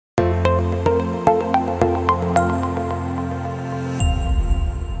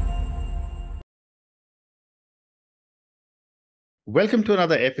Welcome to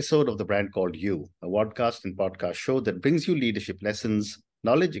another episode of The Brand Called You, a podcast and podcast show that brings you leadership lessons,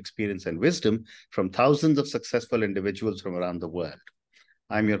 knowledge, experience, and wisdom from thousands of successful individuals from around the world.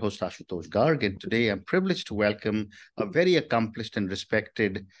 I'm your host, Ashutosh Garg, and today I'm privileged to welcome a very accomplished and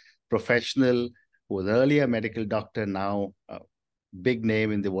respected professional who was earlier a medical doctor, now a big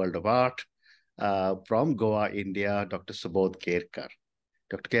name in the world of art, from Goa, India, Dr. Subodh Kerkar.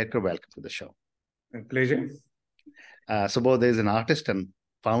 Dr. Kerkar, welcome to the show. A pleasure. Subodh is an artist and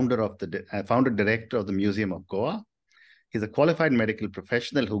founder director of the Museum of Goa. He's a qualified medical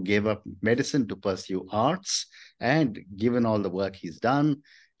professional who gave up medicine to pursue arts, and given all the work he's done,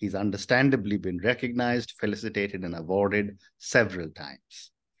 he's understandably been recognized, felicitated, and awarded several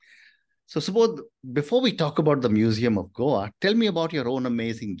times. So Subodh, before we talk about the Museum of Goa, tell me about your own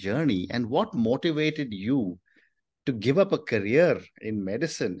amazing journey and what motivated you to give up a career in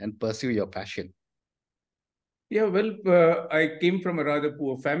medicine and pursue your passion. Yeah, well, I came from a rather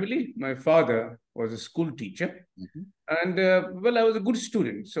poor family. My father was a school teacher. And, I was a good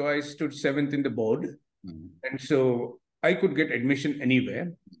student. So I stood seventh in the board. And so I could get admission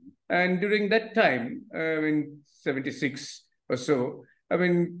anywhere. And during that time, in 76 or so,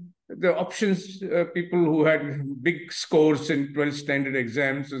 the options, people who had big scores in 12th standard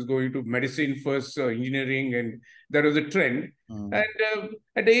exams was going to medicine first or engineering, and that was a trend. And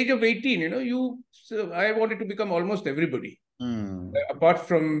at the age of 18, I wanted to become almost everybody. Apart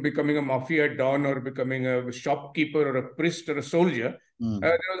from becoming a mafia don or becoming a shopkeeper or a priest or a soldier,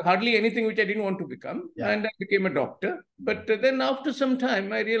 there was hardly anything which I didn't want to become. Yeah. And I became a doctor. But then after some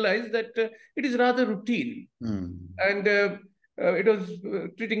time, I realized that it is rather routine. And it was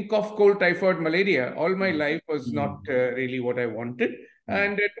treating cough, cold, typhoid, malaria. All my life was not really what I wanted.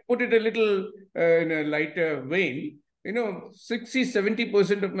 And to put it a little in a lighter vein,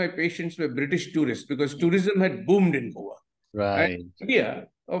 60-70% of my patients were British tourists because tourism had boomed in Goa. Right. And the idea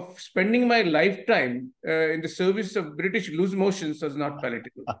of spending my lifetime in the service of British loose motions was not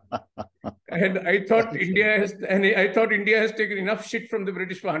palatable. And I thought India has taken enough shit from the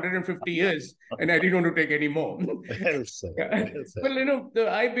British for 150 years, and I didn't want to take any more.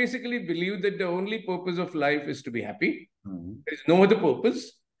 I basically believe that the only purpose of life is to be happy. There's no other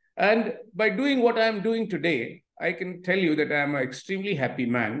purpose. And by doing what I'm doing today, I can tell you that I'm an extremely happy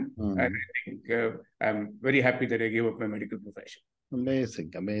man. And I think I'm very happy that I gave up my medical profession.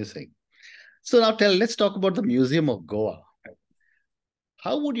 Amazing, amazing. So now let's talk about the Museum of Goa.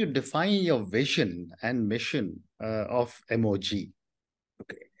 How would you define your vision and mission of MOG?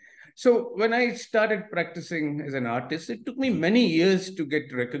 Okay. So when I started practicing as an artist, it took me many years to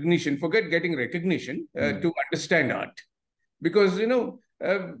get recognition, forget getting recognition, to understand art. Because,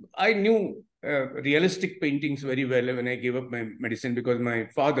 I knew realistic paintings very well when I gave up my medicine because my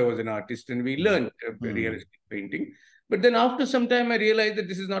father was an artist and we learned realistic painting. But then after some time, I realized that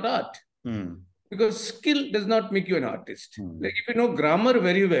this is not art. Because skill does not make you an artist. Like if you know grammar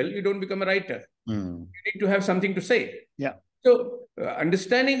very well, you don't become a writer. You need to have something to say. Yeah. So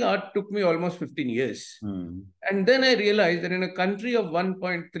understanding art took me almost 15 years. And then I realized that in a country of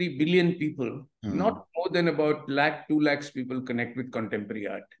 1.3 billion people, not more than about 2 lakhs people connect with contemporary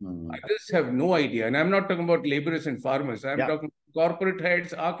art. Others have no idea. And I'm not talking about laborers and farmers. I'm talking corporate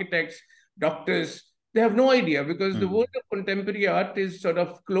heads, architects, doctors. They have no idea because the world of contemporary art is sort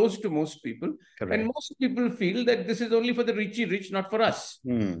of close to most people. Correct. And most people feel that this is only for the richy rich, not for us.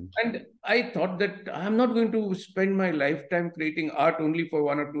 And I thought that I'm not going to spend my lifetime creating art only for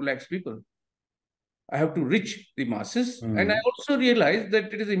 1 or 2 lakhs people. I have to reach the masses. And I also realized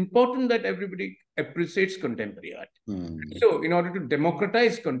that it is important that everybody appreciates contemporary art. So in order to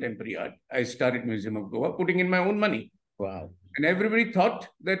democratize contemporary art, I started Museum of Goa, putting in my own money. Wow. And everybody thought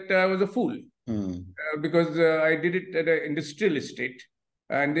that I was a fool. Because I did it at an industrial estate,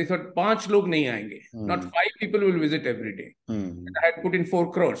 and they thought 5 log nahi aayenge. Not 5 people will visit every day. And I had put in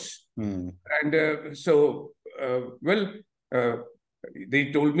 4 crores. And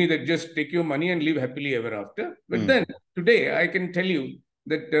they told me that just take your money and live happily ever after. But then today I can tell you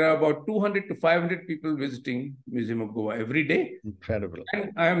that there are about 200 to 500 people visiting Museum of Goa every day. Incredible.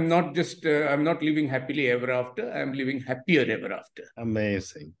 And I am not just, I'm not living happily ever after. I am living happier ever after.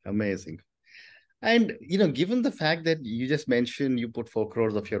 Amazing, amazing. And, given the fact that you just mentioned you put 4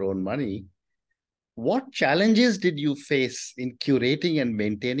 crores of your own money, what challenges did you face in curating and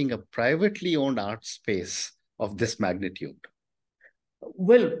maintaining a privately owned art space of this magnitude?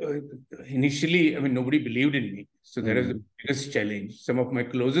 Well, initially, nobody believed in me. So that is the biggest challenge. Some of my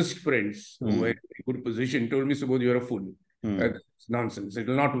closest friends who were in a good position told me, Subodh, you're a fool. It's nonsense. It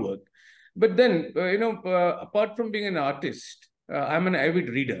will not work. But then, apart from being an artist, I'm an avid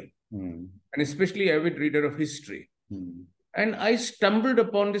reader. And especially avid reader of history. And I stumbled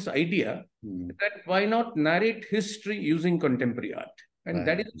upon this idea that why not narrate history using contemporary art? And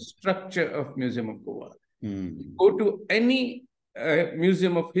that is the structure of Museum of Goa. Go to any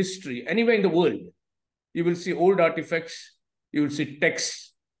museum of history, anywhere in the world, you will see old artifacts, you will see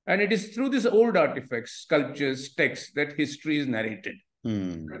texts. And it is through these old artifacts, sculptures, texts, that history is narrated.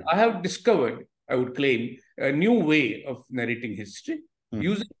 I have discovered, I would claim, a new way of narrating history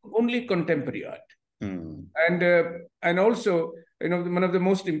using only contemporary art. And also, one of the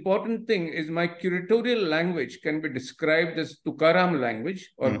most important thing is my curatorial language can be described as Tukaram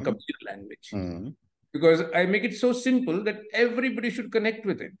language or Kabir language. Because I make it so simple that everybody should connect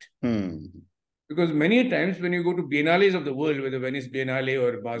with it. Because many times when you go to biennales of the world, whether Venice Biennale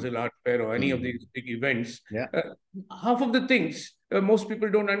or Basel Art Fair or any of these big events, half of the things most people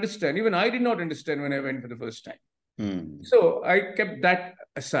don't understand. Even I did not understand when I went for the first time. So I kept that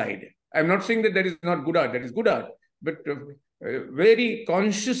aside. I'm not saying that is not good art. That is good art. But very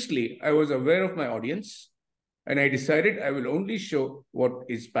consciously, I was aware of my audience. And I decided I will only show what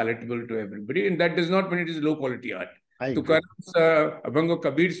is palatable to everybody. And that does not mean it is low quality art. Tukaram's Abhango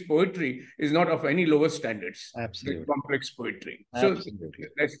Kabir's poetry is not of any lower standards. Absolutely. Complex poetry. Absolutely. So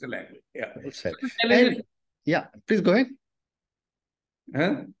that's the language. Yeah. Well said. Yeah, please go ahead.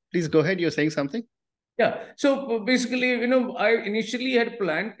 Huh? Please go ahead. You're saying something? Yeah. So basically, I initially had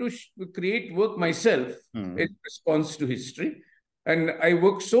planned to create work myself in response to history. And I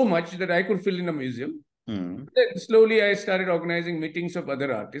worked so much that I could fill in a museum. Then slowly, I started organizing meetings of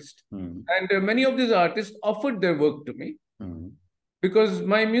other artists. And many of these artists offered their work to me because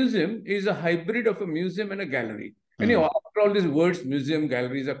my museum is a hybrid of a museum and a gallery. And after all these words, museum,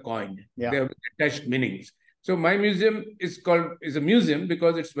 galleries are coined. They have attached meanings. So my museum is a museum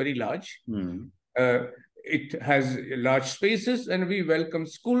because it's very large. It has large spaces and we welcome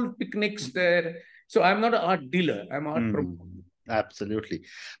school picnics there. So I'm not an art dealer. I'm an art promoter. Absolutely.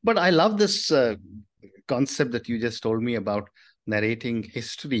 But I love this concept that you just told me about narrating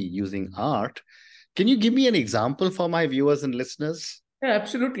history using art. Can you give me an example for my viewers and listeners? Yeah,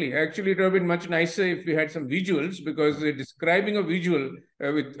 absolutely. Actually, it would have been much nicer if we had some visuals because describing a visual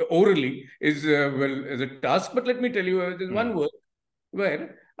with orally is a task. But let me tell you, there's one work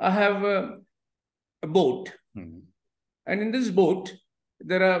where I have a boat. And in this boat,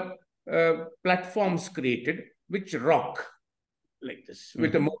 there are platforms created which rock like this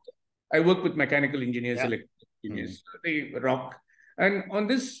with a motor. I work with mechanical engineers, electrical engineers. So they rock. And on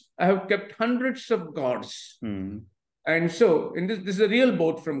this, I have kept hundreds of gods. And so in this is a real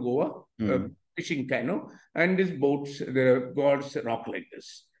boat from Goa, a fishing canoe. And these boats, the gods rock like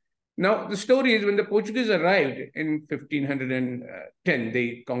this. Now, the story is when the Portuguese arrived in 1510,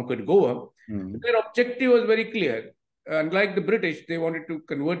 they conquered Goa. Their objective was very clear. Unlike the British, they wanted to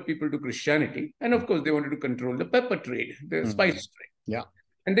convert people to Christianity. And of course, they wanted to control the pepper trade, the spice trade. Yeah.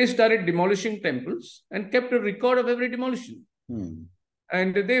 And they started demolishing temples and kept a record of every demolition.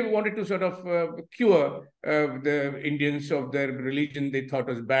 And they wanted to sort of cure the Indians of their religion they thought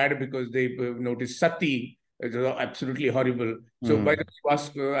was bad because they noticed sati. It was absolutely horrible. So by the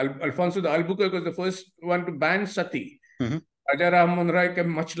way, Alfonso the Albuquerque was the first one to ban sati. Raja Ram Mohan Roy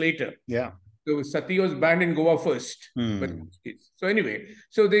came much later. Yeah. So sati was banned in Goa first. So anyway,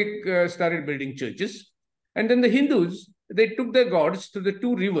 so they started building churches. And then the Hindus, they took their gods to the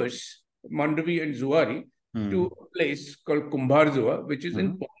two rivers, Mandavi and Zuari, to a place called Kumbharzoa, which is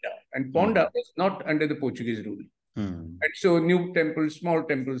in Ponda. And Ponda was not under the Portuguese rule. And so new temples, small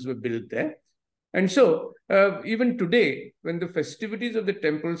temples were built there. And so even today, when the festivities of the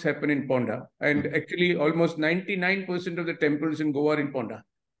temples happen in Ponda, and actually almost 99% of the temples in Goa are in Ponda,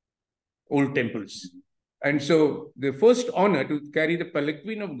 old temples. And so the first honor to carry the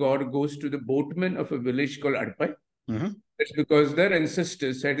palanquin of God goes to the boatmen of a village called Adpai. That's because their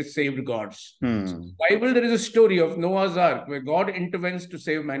ancestors had saved gods. So in the Bible, there is a story of Noah's Ark where God intervenes to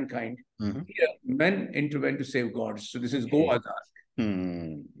save mankind. Here, men intervene to save gods. So this is Goa's Ark.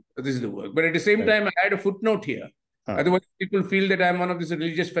 So this is the work. But at the same time, I add a footnote here. Otherwise, people feel that I'm one of these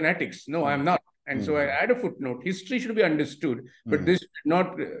religious fanatics. No, I'm not. And so I add a footnote. History should be understood, but this should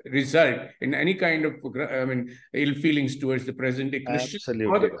not result in any kind of, ill feelings towards the present-day Christian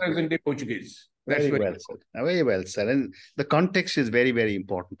or the present-day Portuguese. That's very well said. Very well said. And the context is very, very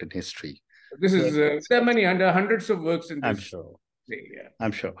important in history. This is, there are many, hundreds of works in this. I'm sure.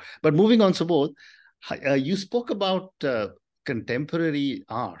 I'm sure. But moving on, Subodh, you spoke about contemporary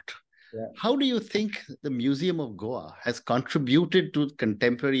art. How do you think the Museum of Goa has contributed to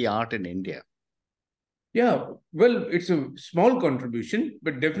contemporary art in India? Yeah, well, it's a small contribution,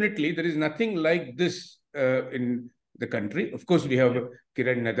 but definitely there is nothing like this in the country. Of course, we have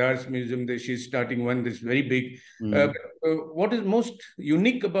Kiran Nadar's museum. She's starting one that's very big. What is most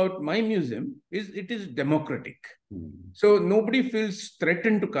unique about my museum is it is democratic. So nobody feels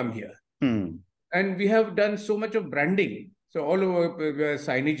threatened to come here. And we have done so much of branding. So all over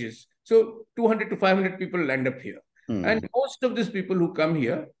signages. So 200 to 500 people land up here. And most of these people who come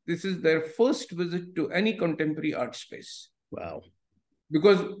here, this is their first visit to any contemporary art space. Wow.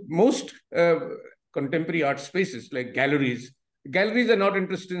 Because most contemporary art spaces like galleries are not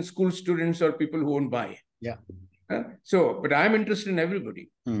interested in school students or people who won't buy. Yeah. But I'm interested in everybody.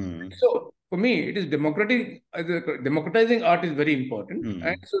 So for me, it is democratic. Democratizing art is very important.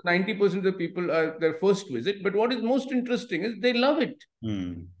 And so 90% of the people are their first visit. But what is most interesting is they love it.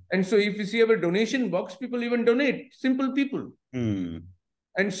 And so if you see our donation box, people even donate, simple people.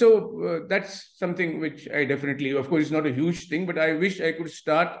 And so that's something which I definitely, of course, it's not a huge thing, but I wish I could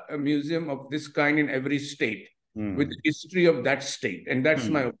start a museum of this kind in every state with the history of that state. And that's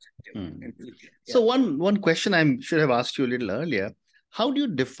my objective. So one question I should have asked you a little earlier, how do you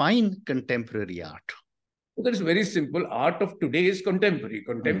define contemporary art? Well, that's very simple. Art of today is contemporary.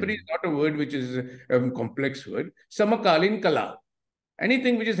 Contemporary is not a word which is a complex word. Samakalin kala.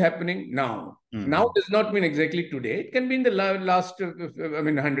 Anything which is happening now. Now does not mean exactly today. It can be in the last,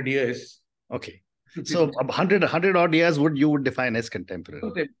 100 years. Okay. So 100 odd years you would define as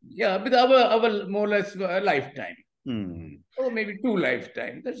contemporary. Yeah, but our more or less a lifetime. Or maybe 2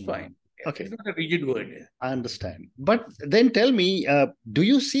 lifetimes. That's fine. Okay. It's not a rigid word. I understand. But then tell me, do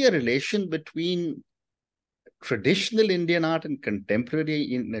you see a relation between traditional Indian art and contemporary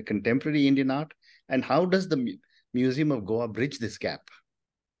Indian art? And how does the Museum of Goa bridge this gap?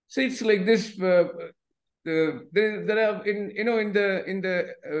 So it's like this. There are in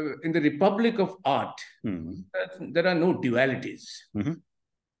the Republic of Art, there are no dualities.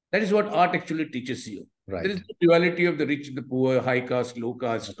 That is what art actually teaches you. Right. There is no duality of the rich and the poor, high caste, low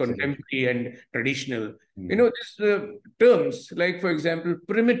caste, contemporary and traditional. These terms like, for example,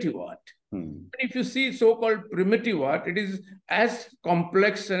 primitive art. If you see so-called primitive art, it is as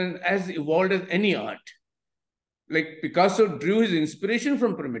complex and as evolved as any art. Like Picasso drew his inspiration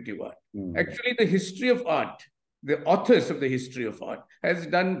from primitive art. Actually, the history of art, the authors of the history of art, has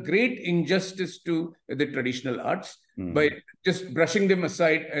done great injustice to the traditional arts by just brushing them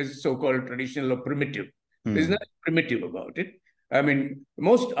aside as so-called traditional or primitive. There's nothing primitive about it. I mean,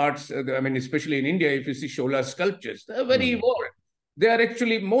 most arts, especially in India, if you see Shola sculptures, they're very evolved. They are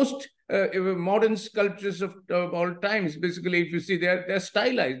actually most modern sculptures of all times. Basically, if you see, they're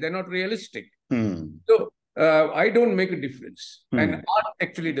stylized, they're not realistic. So I don't make a difference. And art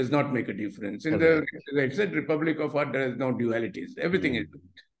actually does not make a difference. In as I said, Republic of Art, there is no dualities. Everything is good.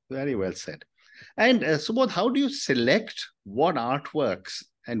 Very well said. And Subodh, how do you select what artworks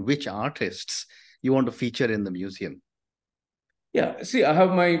and which artists you want to feature in the museum? Yeah, see, I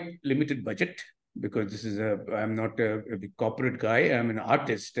have my limited budget because this is I'm not a big corporate guy. I'm an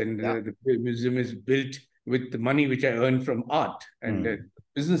artist, and the museum is built with the money which I earn from art and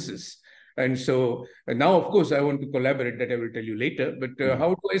businesses. And so now, of course, I want to collaborate. That I will tell you later. But how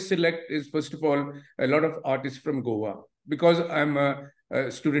do I select is, first of all, a lot of artists from Goa. Because I'm a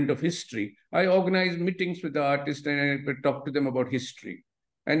student of history, I organize meetings with the artists and I talk to them about history.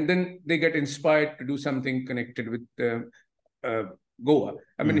 And then they get inspired to do something connected with Goa.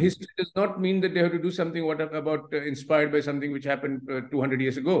 I mean, history does not mean that they have to do something inspired by something which happened 200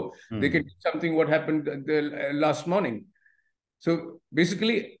 years ago. They can do something what happened last morning. So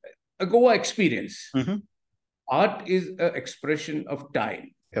basically, a Goa experience. Art is an expression of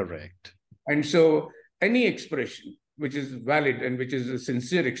time. Correct. And so any expression which is valid and which is a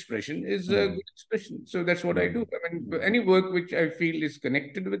sincere expression is a good expression. So that's what I do. I mean, any work which I feel is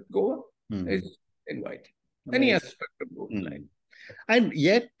connected with Goa is invited. Any aspect of Goa life. And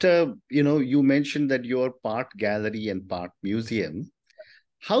yet, you mentioned that you're part gallery and part museum.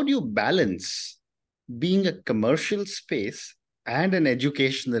 How do you balance being a commercial space and an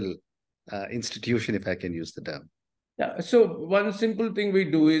educational institution, if I can use the term? Yeah. So one simple thing we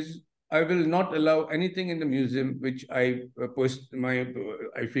do is I will not allow anything in the museum which I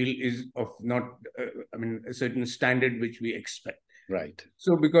feel is of not a certain standard which we expect. Right.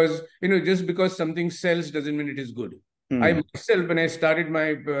 So because just because something sells doesn't mean it is good. I myself, when I started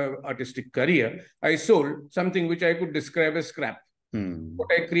my artistic career, I sold something which I could describe as scrap. What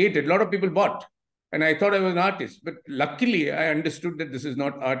I created, a lot of people bought. And I thought I was an artist. But luckily, I understood that this is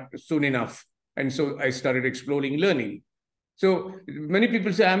not art soon enough. And so I started exploring, learning. So many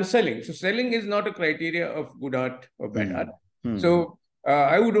people say, I'm selling. So selling is not a criteria of good art or bad art. So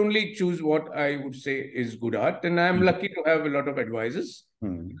I would only choose what I would say is good art. And I'm lucky to have a lot of advisors.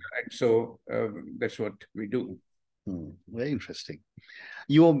 And so that's what we do. Very interesting.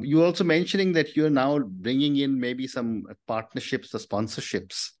 You also mentioning that you're now bringing in maybe some partnerships or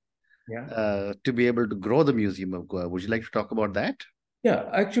sponsorships to be able to grow the Museum of Goa. Would you like to talk about that? Yeah,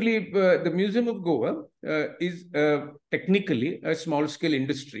 actually, the Museum of Goa is technically a small-scale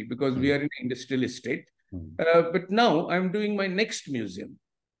industry because we are in an industrial estate. But now I'm doing my next museum.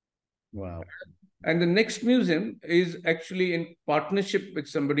 Wow. And the next museum is actually in partnership with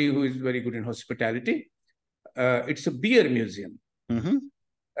somebody who is very good in hospitality. It's a beer museum.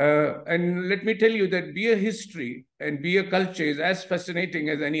 And let me tell you that beer history and beer culture is as fascinating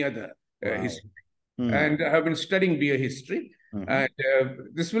as any other history. And I have been studying beer history. And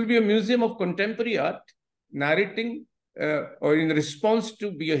this will be a museum of contemporary art, narrating or in response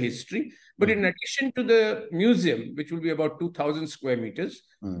to beer history. But in addition to the museum, which will be about 2,000 square meters,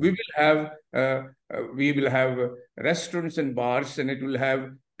 we will have restaurants and bars, and it will have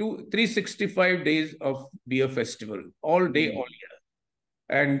 365 days of beer festival, all day, all year.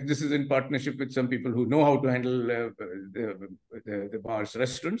 And this is in partnership with some people who know how to handle the bars,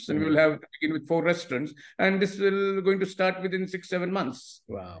 restaurants. And we will have begin with 4 restaurants. And this will going to start within 6-7 months.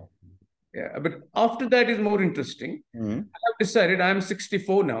 Wow. Yeah, but after that is more interesting. I have decided, I'm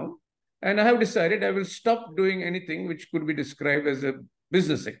 64 now, and I have decided I will stop doing anything which could be described as a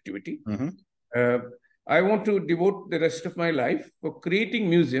business activity. I want to devote the rest of my life for creating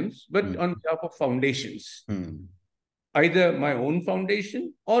museums, but on behalf of foundations. Either my own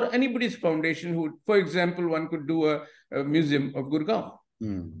foundation or anybody's foundation who, for example, one could do a museum of Gurgaon.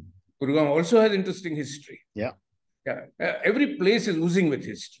 Gurgaon also has interesting history. Yeah. Every place is oozing with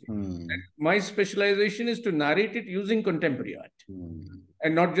history. My specialization is to narrate it using contemporary art.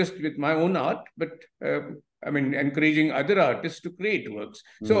 And not just with my own art, but encouraging other artists to create works.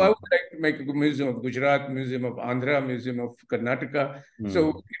 So I would like to make a museum of Gujarat, museum of Andhra, museum of Karnataka.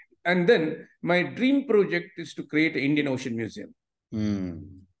 And then my dream project is to create an Indian Ocean Museum.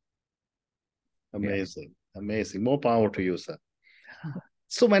 Amazing. Amazing. More power to you, sir.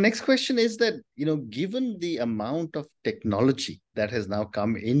 So my next question is that, given the amount of technology that has now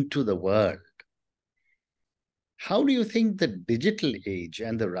come into the world, how do you think the digital age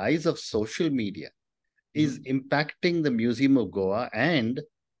and the rise of social media is impacting the Museum of Goa and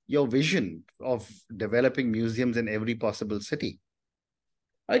your vision of developing museums in every possible city?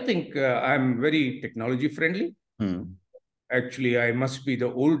 I think I'm very technology friendly. Actually, I must be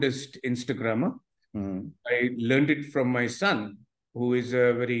the oldest Instagrammer. I learned it from my son, who is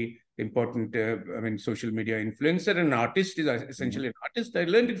a very important, social media influencer and an artist, is essentially an artist. I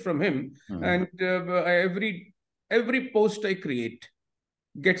learned it from him. And every post I create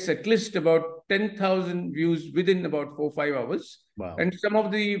gets at least about 10,000 views within about 4-5 hours. Wow. And some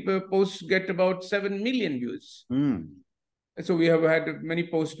of the posts get about 7 million views. So we have had many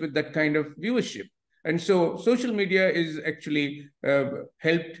posts with that kind of viewership. And so social media is actually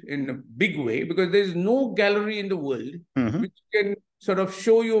helped in a big way because there is no gallery in the world which can sort of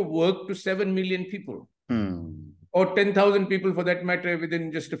show your work to 7 million people or 10,000 people for that matter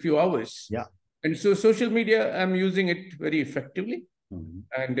within just a few hours. Yeah. And so social media, I'm using it very effectively.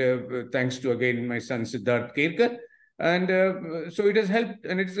 And thanks to, again, my son, Siddharth Kerkar. And so it has helped,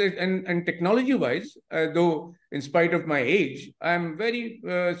 and and technology-wise, though in spite of my age, I'm very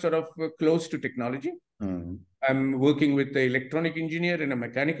close to technology. I'm working with an electronic engineer and a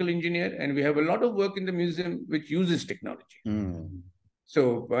mechanical engineer, and we have a lot of work in the museum which uses technology.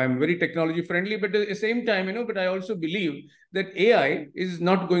 So I'm very technology friendly, but at the same time, but I also believe that AI is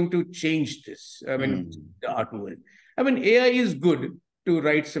not going to change this. The art world. AI is good to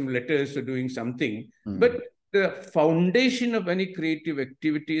write some letters or doing something, but the foundation of any creative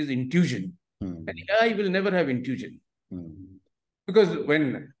activity is intuition. And AI will never have intuition. Because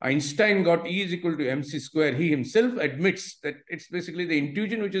when Einstein got E is equal to mc square, he himself admits that it's basically the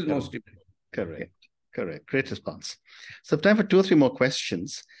intuition which is most important. Correct. Correct. Great response. So time for 2 or 3 more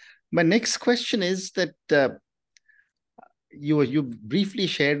questions. My next question is that you briefly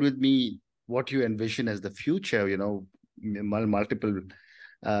shared with me what you envision as the future, multiple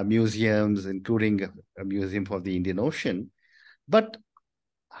museums, including a museum for the Indian Ocean. But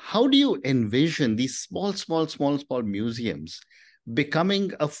how do you envision these small museums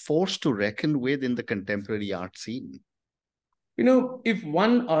becoming a force to reckon with in the contemporary art scene? If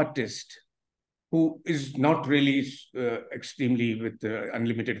one artist who is not really extremely with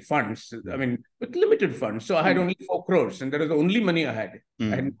unlimited funds, with limited funds. So I had only 4 crores and that was the only money I had. I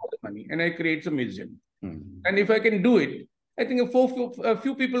had no other money and I create a museum. And if I can do it, I think a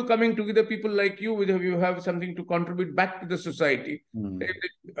few people coming together, people like you have something to contribute back to the society.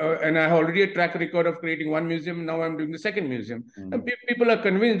 And I have already a track record of creating one museum. Now I'm doing the second museum. And people are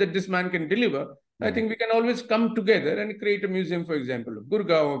convinced that this man can deliver. I think we can always come together and create a museum, for example, of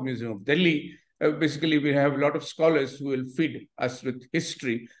Gurgaon, a museum of Delhi. Basically, we have a lot of scholars who will feed us with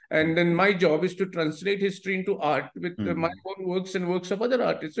history. And then my job is to translate history into art with my own works and works of other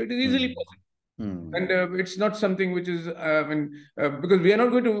artists. So it is easily possible. And it's not something which is, because we are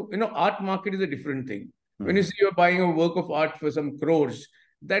not going to, art market is a different thing. When you see you're buying a work of art for some crores,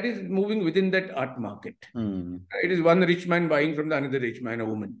 that is moving within that art market. It is one rich man buying from the another rich man or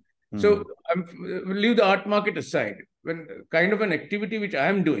woman. So leave the art market aside. When kind of an activity which I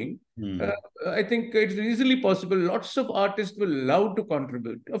am doing, I think it's easily possible. Lots of artists will love to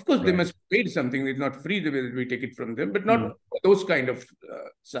contribute. Of course, they must pay something. It's not free the way that we take it from them, but not those kind of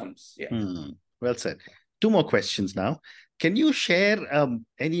sums. Yeah. Well said. Two more questions now. Can you share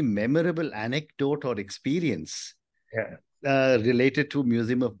any memorable anecdote or experience related to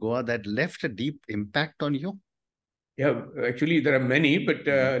Museum of Goa that left a deep impact on you? Yeah, actually, there are many, but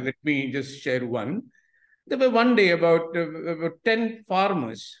let me just share one. There were one day about 10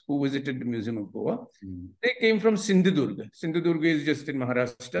 farmers who visited the Museum of Goa. They came from Sindhudurg. Sindhudurg is just in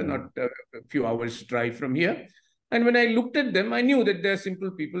Maharashtra, not a few hours drive from here. And when I looked at them, I knew that they're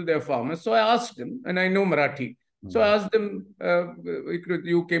simple people, they're farmers. So I asked them, and I know Marathi. So I asked them,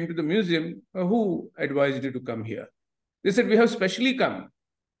 you came to the museum, who advised you to come here? They said, we have specially come.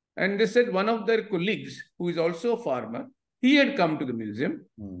 And they said one of their colleagues, who is also a farmer, he had come to the museum.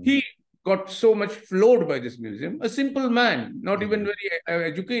 He got so much floored by this museum. A simple man, not even very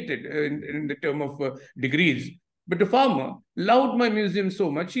educated in the term of degrees, but a farmer, loved my museum so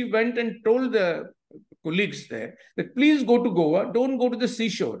much. He went and told the colleagues there that please go to Goa, don't go to the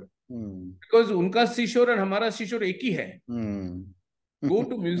seashore. Because unka seashore and hamara seashore ek hi hai. Go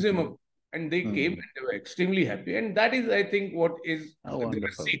to Museum of, and they came and they were extremely happy. And that is, I think, what is the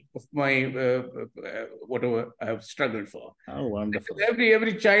receipt of my whatever I have struggled for. How wonderful.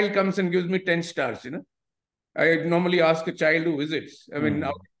 Every child comes and gives me 10 stars, I normally ask a child who visits, out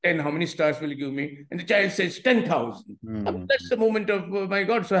of 10, how many stars will you give me? And the child says 10,000. That's the moment of, my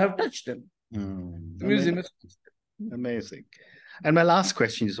God, so I have touched them. The museum is amazing. And my last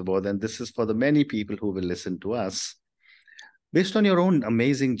question is about, and this is for the many people who will listen to us. Based on your own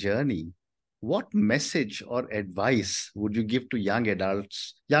amazing journey, what message or advice would you give to young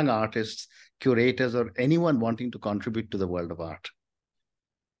adults, young artists, curators, or anyone wanting to contribute to the world of art?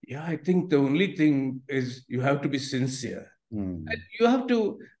 Yeah, I think the only thing is you have to be sincere. And you have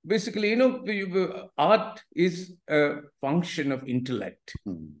to basically, art is a function of intellect.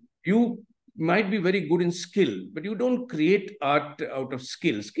 You might be very good in skill, but you don't create art out of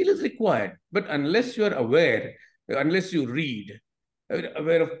skill. Skill is required, but unless you are aware, unless you read,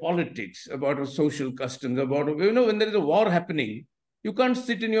 aware of politics, about social customs, about, when there is a war happening, you can't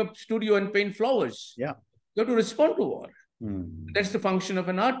sit in your studio and paint flowers. Yeah. You have to respond to war. That's the function of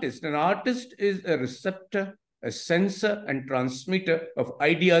an artist. An artist is a receptor, a sensor and transmitter of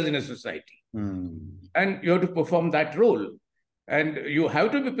ideas in a society. And you have to perform that role. And you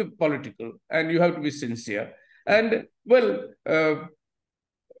have to be political and you have to be sincere. And, well,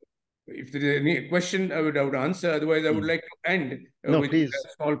 if there is any question, I would answer. Otherwise, I would like to end with a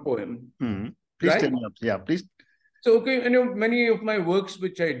small poem. Please tell me. Yeah, please. So, okay, many of my works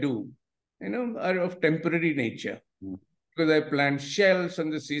which I do, are of temporary nature. Because I plant shells on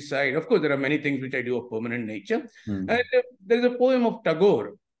the seaside. Of course, there are many things which I do of permanent nature. And there's a poem of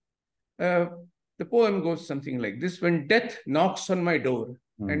Tagore. The poem goes something like this. When death knocks on my door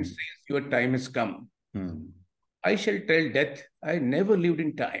and says, your time has come, I shall tell death, I never lived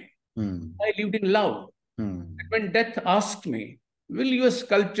in time. I lived in love. And when death asks me, will your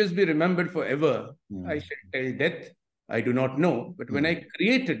sculptures be remembered forever? I shall tell death, I do not know. But when I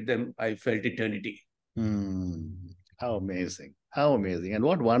created them, I felt eternity. How amazing. How amazing. And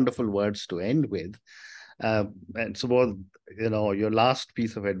what wonderful words to end with. And Subodh, your last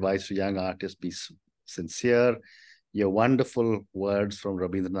piece of advice to young artists, be sincere. Your wonderful words from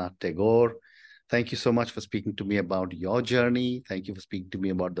Rabindranath Tagore. Thank you so much for speaking to me about your journey. Thank you for speaking to me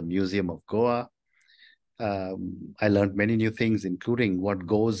about the Museum of Goa. I learned many new things, including what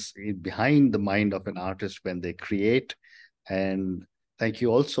goes behind the mind of an artist when they create. And thank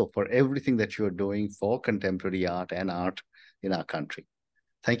you also for everything that you're doing for contemporary art and art in our country.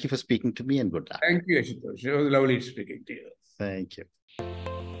 Thank you for speaking to me and good luck. Thank you, Ashutosh. It was lovely speaking to you. Thank you.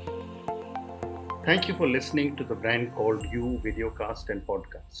 Thank you for listening to the brand called You Videocast and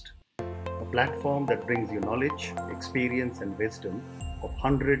Podcast, a platform that brings you knowledge, experience, and wisdom of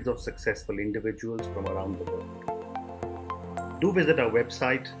hundreds of successful individuals from around the world. Do visit our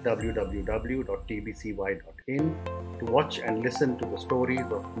website www.tbcy.in to watch and listen to the stories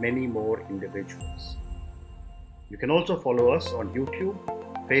of many more individuals. You can also follow us on YouTube,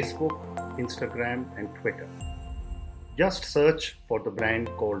 Facebook, Instagram, and Twitter. Just search for the brand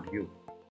called You.